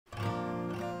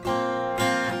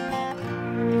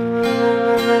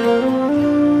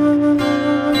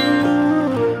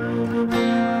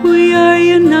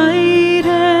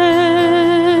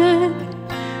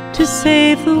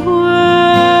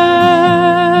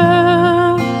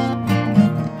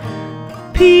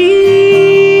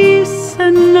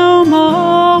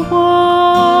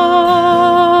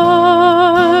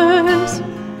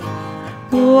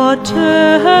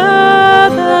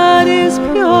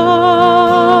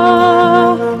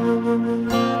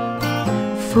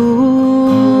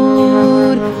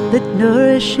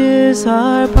nourishes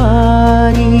our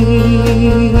bodies,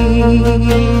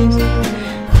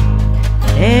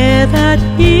 air that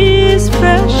is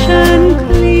fresh and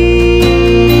clean.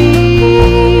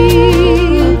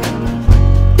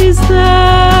 Is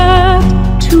that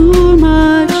too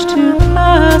much to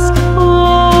ask for?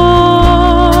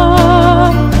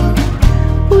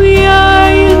 We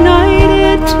are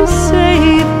united to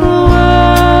save the world.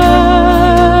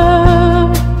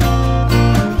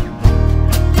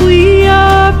 We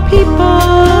are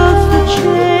people for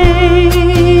change.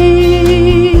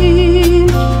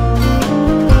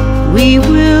 We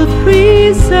will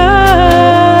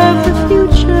preserve the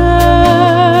future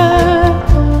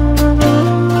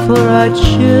for our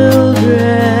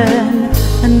children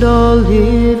and all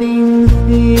living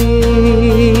things.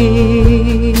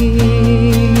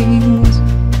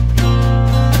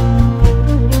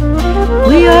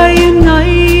 We are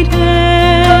united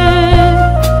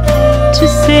to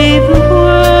save the world.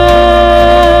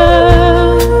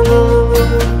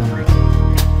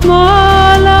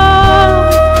 More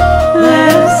love,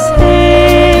 less hate.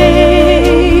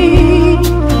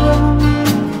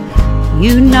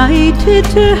 United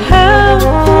to help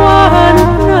one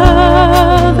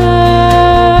another,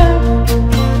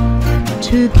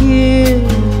 to give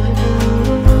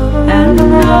and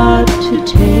not to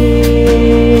take,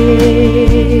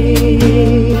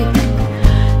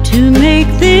 to make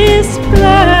this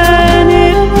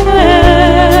planet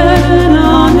heaven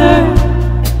on earth.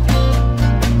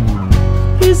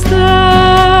 Is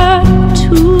that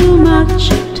too much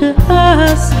to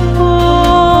ask for?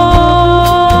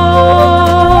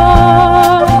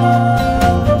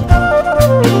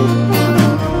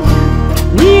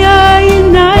 We are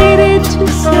united to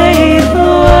save the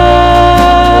world.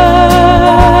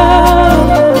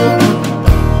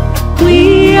 We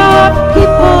are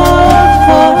people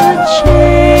for a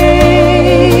change.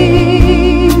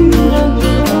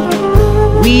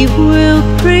 We will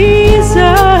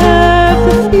preserve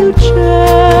the future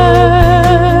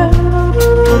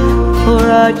for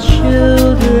our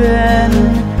children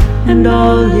and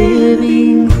all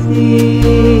living things.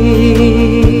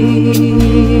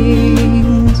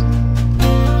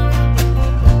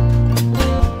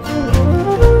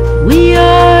 We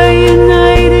are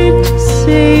united to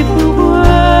save the world.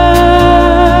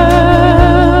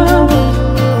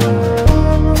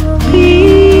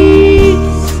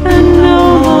 Peace and no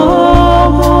more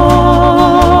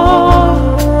war.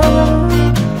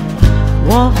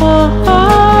 Water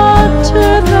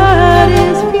that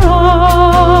is pure.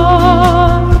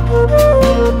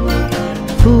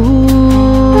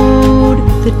 Food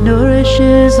that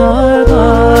nourishes our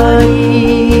bodies,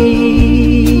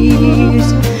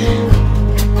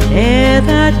 air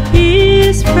that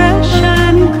is fresh